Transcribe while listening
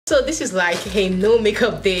So this is like a no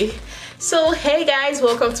makeup day. So hey guys,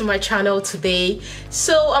 welcome to my channel today.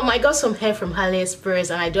 So I got some hair from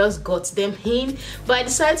AliExpress and I just got them in, but I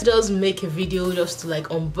decided to just make a video just to like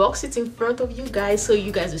unbox it in front of you guys so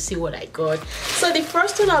you guys will see what I got. So the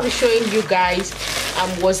first one I'll be showing you guys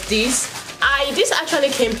was this. This actually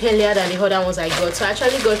came earlier than the other ones I got. So I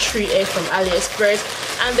actually got 3 hair from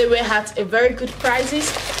AliExpress and they were at a very good prices.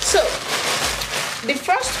 So the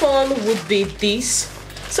first one would be this.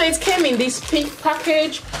 So it came in this pink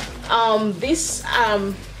package. I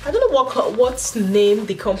don't know what name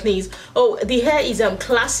the company is. Oh, the hair is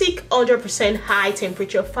classic 100% high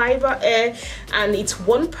temperature fiber hair, and it's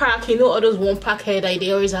one pack. You know all those one pack hair that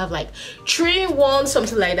they always have like 3 in 1,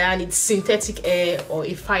 something like that, and it's synthetic hair or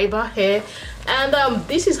a fiber hair. And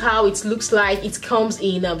this is how it looks like. It comes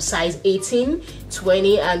in size 18,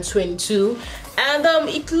 20 and 22, and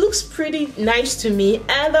it looks pretty nice to me.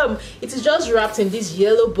 And it is just wrapped in this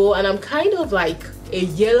yellow bow, and I'm kind of like a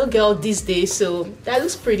yellow girl these days, so that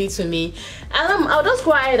looks pretty to me. And I'll just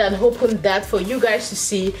go ahead and open that for you guys to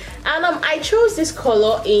see. And I chose this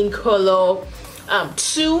color in color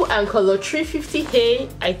 2 and color 350A,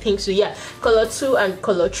 I think so. Yeah, color 2 and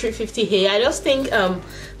color 350A. I just think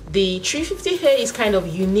the 350A is kind of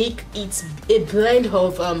unique. It's a blend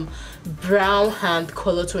of brown and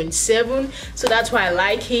color 27, so that's why I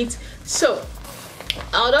like it. So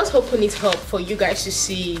I'll just open it up for you guys to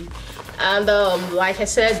see. And like I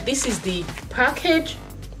said, this is the package.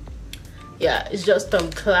 Yeah, it's just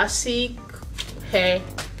classic hair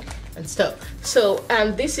and stuff. So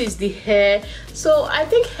this is the hair. So I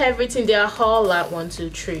think everything, they are all like 1 2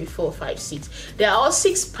 3 4 5 6, they are all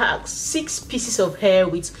 6 pieces of hair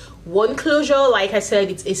with one closure. Like I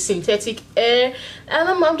said, it's a synthetic hair. And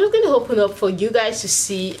I'm just going to open up for you guys to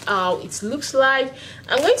see how it looks like.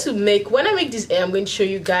 I'm going to when I make this hair, I'm going to show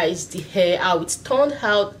you guys the hair, how it's turned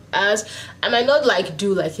out. As I might not like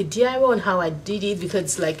do like a DIY on how I did it, because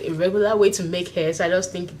it's like a regular way to make hair. So I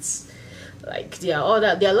just think it's like there are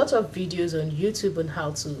a lot of videos on YouTube on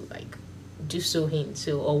how to like do sewing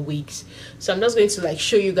or wigs. So I'm just going to like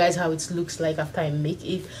show you guys how it looks like after I make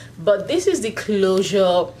it. But this is the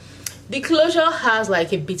closure. The closure has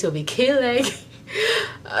like a bit of a K-leg,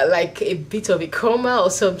 like a bit of a comma or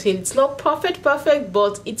something. It's not perfect,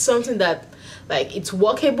 but it's something that like it's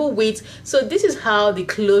workable with. So this is how the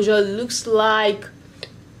closure looks like.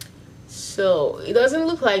 So it doesn't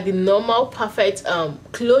look like the normal perfect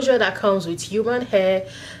closure that comes with human hair.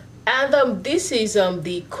 And this is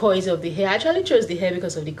the coils of the hair. I actually chose the hair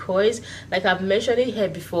because of the coils. Like I've mentioned it here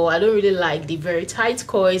before, I don't really like the very tight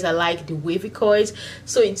coils. I like the wavy coils,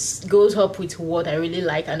 so it goes up with what I really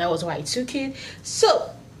like, and that was why I took it.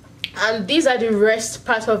 So and these are the rest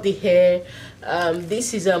part of the hair.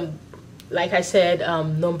 This is like I said,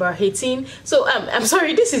 number 18. So I'm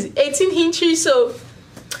sorry, this is 18 inches. So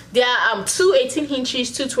there are 2 18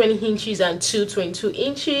 inches, 2 20 inches and 2 22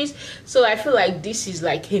 inches. So I feel like this is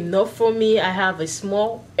like enough for me. I have a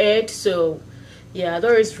small head, so yeah, I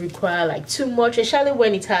don't always require like too much, especially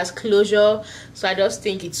when it has closure. So I just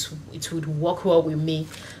think it would work well with me.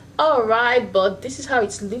 All right, but this is how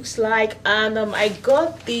it looks like. And I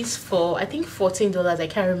got this for I think $14, I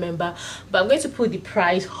can't remember, but I'm going to put the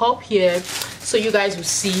price up here so you guys will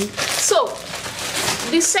see. So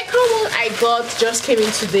the second one I got just came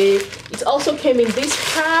in today. It also came in this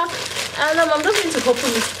pack, and I'm just going to open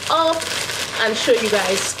it up and show you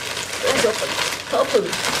guys. Let's open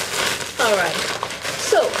it. All right,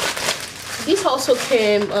 so this also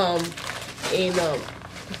came in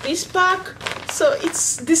this pack. So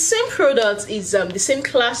it's the same product, is the same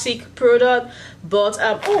classic product, but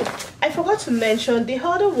oh, I forgot to mention the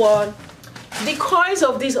other one. The coils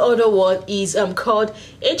of this other one is called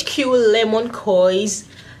HQ Lemon Coils,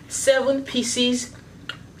 7 pieces.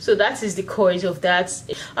 So that is the coils of that.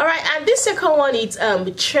 All right, and this second one is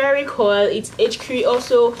cherry coil. It's HQ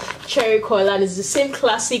also cherry coil, and it's the same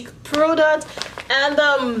classic product.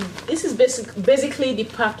 And this is basically the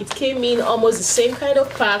pack. It came in almost the same kind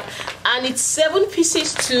of pack, and it's 7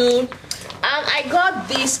 pieces too. And I got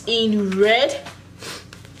this in red.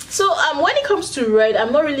 So when it comes to red,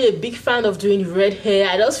 I'm not really a big fan of doing red hair.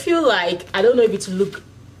 I just feel like, I don't know if it will look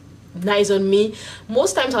nice on me.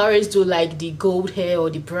 Most times I always do like the gold hair or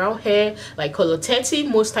the brown hair, like color 30.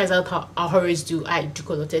 Most times I do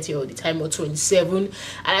color 30 all the time, or 27, and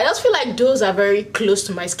I just feel like those are very close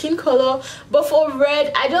to my skin color. But for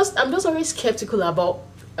red, I'm just always skeptical about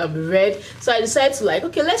red, so I decided to like,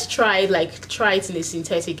 okay, let's try it in a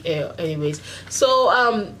synthetic hair anyways.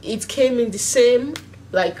 So it came in the same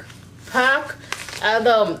like pack,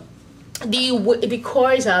 and the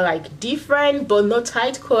coils are like different, but not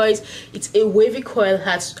tight coils. It's a wavy coil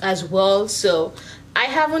as well. So I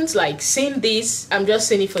haven't like seen this. I'm just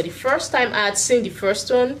seeing it for the first time. I had seen the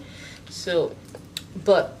first one, so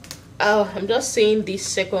but I'm just seeing this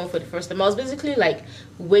second one for the first time. I was basically like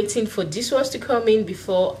waiting for this ones to come in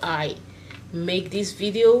before I make this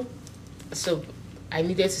video, so I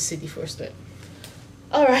needed to see the first one.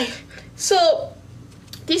 All right, so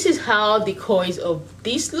this is how the coils of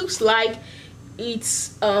this looks like.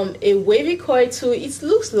 It's a wavy coil too. It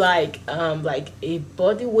looks like a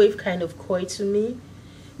body wave kind of coil to me.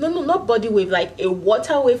 No, not body wave, like a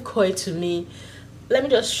water wave coil to me. Let me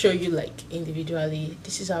just show you like individually.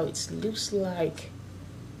 This is how it looks like.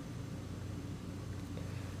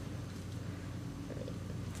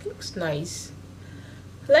 It looks nice.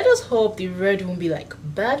 Let us hope the red won't be like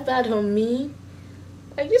bad on me.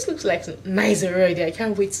 Like this looks like nice already. I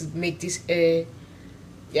can't wait to make this yeah.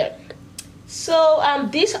 So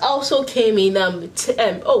this also came in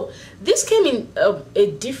this came in a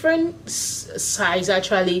different size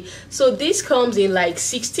actually. So this comes in like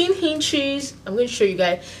 16 inches. I'm going to show you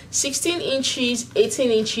guys 16 inches,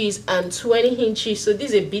 18 inches, and 20 inches. So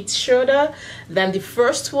this is a bit shorter than the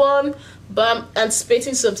first one, but I'm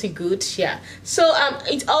anticipating something good. Yeah, so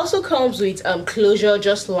it also comes with closure,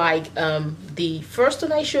 just like the first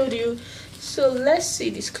one I showed you. So let's see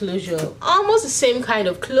this closure. Almost the same kind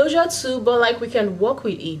of closure too, but like we can work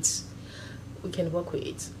with it.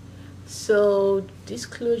 So this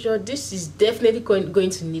closure, this is definitely going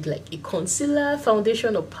to need like a concealer,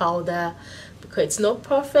 foundation, or powder, because it's not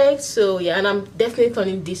perfect. So yeah, and I'm definitely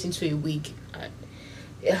turning this into a wig.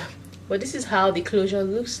 Yeah, but this is how the closure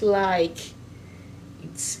looks like.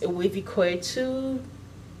 It's a wavy coil too.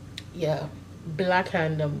 Yeah, black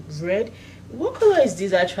and red. What color is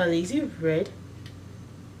this actually? Is it red?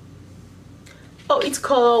 Oh, it's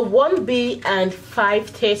color 1B and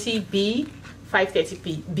 530B.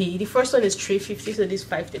 530B. The first one is 350, so this is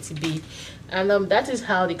 530B. And that is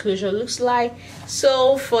how the closure looks like.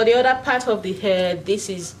 So for the other part of the hair, this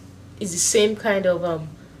is the same kind of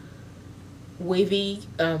wavy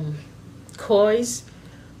coils.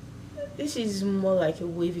 This is more like a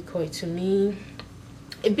wavy coil to me.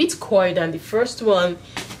 A bit coiled than the first one,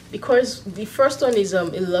 because the first one is a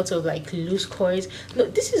lot of like loose coils. No,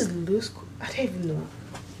 this is loose. I don't even know.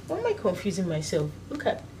 Why am I confusing myself? Look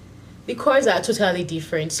at the coils are totally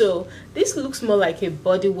different. So this looks more like a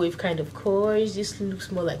body wave kind of coils. This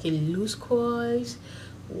looks more like a loose coils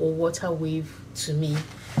or water wave to me.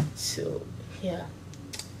 So yeah,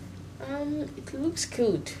 it looks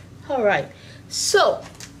good. All right, so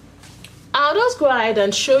I'll just go ahead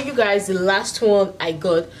and show you guys the last one I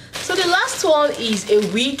got. So the last one is a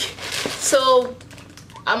wig. So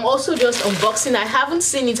I'm also just unboxing. I haven't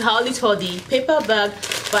seen it. I only saw the paper bag,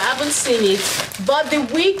 but I haven't seen it. But the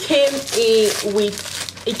wig came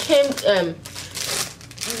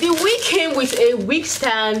with a wig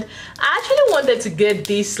stand. I actually wanted to get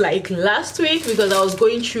this like last week because I was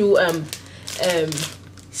going through I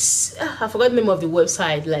forgot the name of the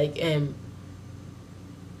website, like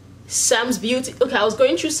Sam's Beauty. Okay, I was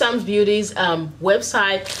going through Sam's Beauty's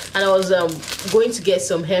website, and I was going to get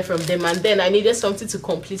some hair from them, and then I needed something to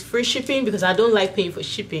complete free shipping because I don't like paying for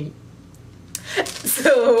shipping.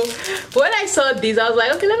 So when I saw this, I was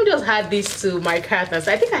like, okay, let me just add this to my cart. I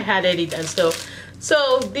think I added it and stuff.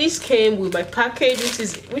 So this came with my package,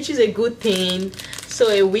 which is a good thing. So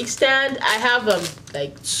a wig stand. I have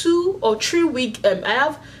like 2 or 3 wig. I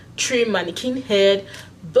have 3 mannequin head,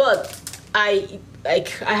 but I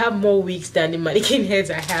have more wigs than the mannequin heads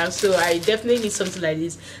I have, so I definitely need something like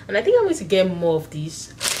this, and I think I'm going to get more of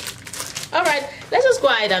these. All right, let's just go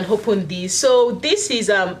ahead and open this. So this is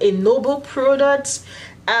a Noble product,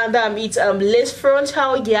 and it's lace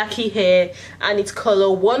frontal yaki hair, and it's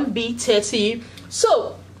color 1B30.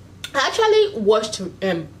 So I actually watched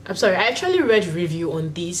I actually read review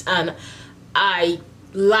on this, and I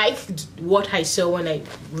liked what I saw when I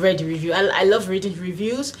read the review. I love reading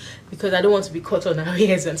reviews because I don't want to be caught on our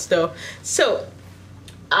ears and stuff. So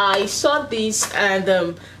I saw this,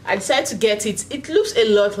 and I decided to get it. It looks a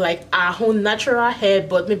lot like our own natural hair,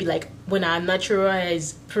 but maybe like when our natural hair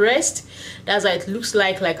is pressed, that's how it looks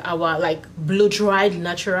like our like blow dried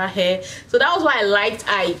natural hair. So that was why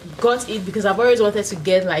I got it, because I've always wanted to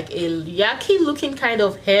get like a yaki looking kind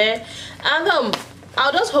of hair. And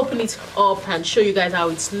I'll just open it up and show you guys how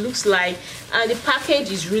it looks like. And the package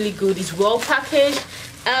is really good. It's well packaged,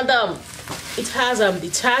 and it has the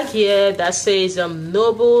tag here that says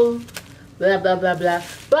Noble blah blah blah blah.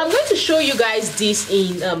 But I'm going to show you guys this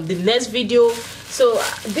in the next video. So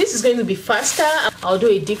this is going to be faster. I'll do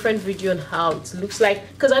a different video on how it looks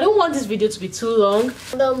like, because I don't want this video to be too long.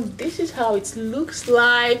 And, this is how it looks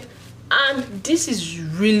like, and this is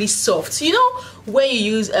really soft. You know when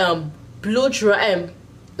you use blow dry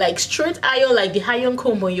like straight iron, like the iron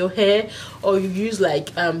comb on your hair, or you use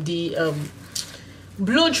like the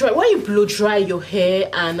blow dry, when you blow dry your hair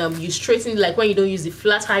and you straighten it, like when you don't use the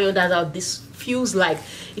flat iron, that's how this feels like.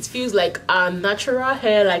 It feels like a natural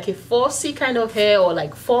hair, like a 4C kind of hair, or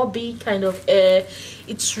like 4B kind of hair.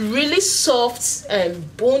 It's really soft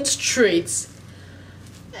and bone straight.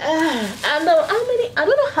 And how many, I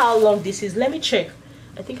don't know how long this is. Let me check.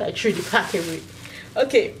 I think I threw the pack away.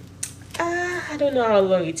 Okay, I don't know how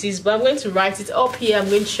long it is, but I'm going to write it up here. I'm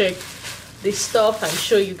going to check this stuff and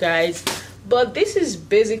show you guys. But this is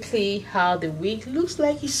basically how the wig looks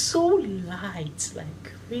like. It's so light,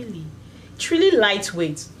 like really, it's really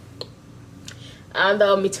lightweight. And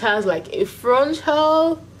it has like a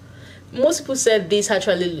frontal. Most people said this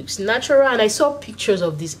actually looks natural, and I saw pictures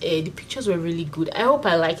of this hair. The pictures were really good. I hope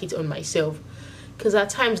I like it on myself, because at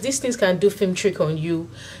times these things can do film trick on you.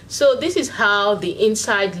 So this is how the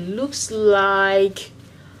inside looks like,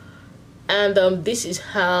 and this is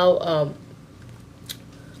how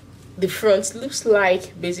the front looks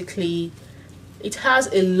like. Basically, it has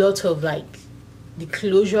a lot of like the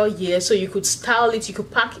closure here, so you could style it, you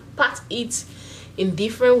could pat it in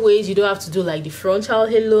different ways. You don't have to do like the frontal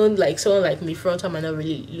alone. Like someone like me, frontal might not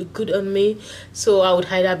really look good on me, so I would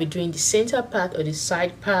either be doing the center part or the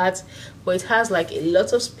side part, but it has like a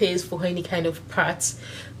lot of space for any kind of parts.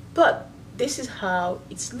 But this is how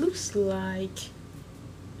it looks like.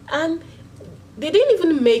 And they didn't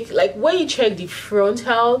even make, like when you check the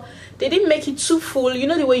frontal, they didn't make it too full. You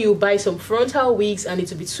know the way you buy some frontal wigs and it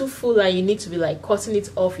will be too full and you need to be like cutting it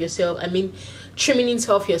off yourself, I mean trimming it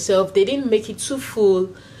off yourself. They didn't make it too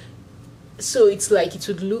full, so it's like it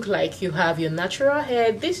would look like you have your natural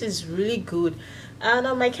hair. This is really good, and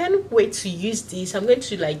I can't wait to use this. I'm going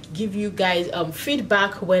to like give you guys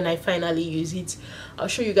feedback when I finally use it. I'll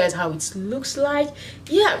show you guys how it looks like.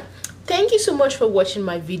 Yeah, thank you so much for watching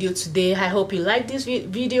my video today. I hope you like this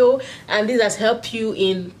video and this has helped you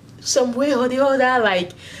in some way or the other.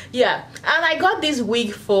 Like, yeah, and I got this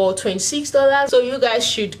wig for $26, so you guys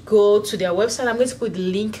should go to their website. I'm going to put the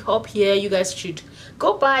link up here. You guys should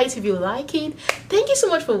go buy it if you like it. Thank you so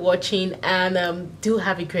much for watching, and do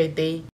have a great day.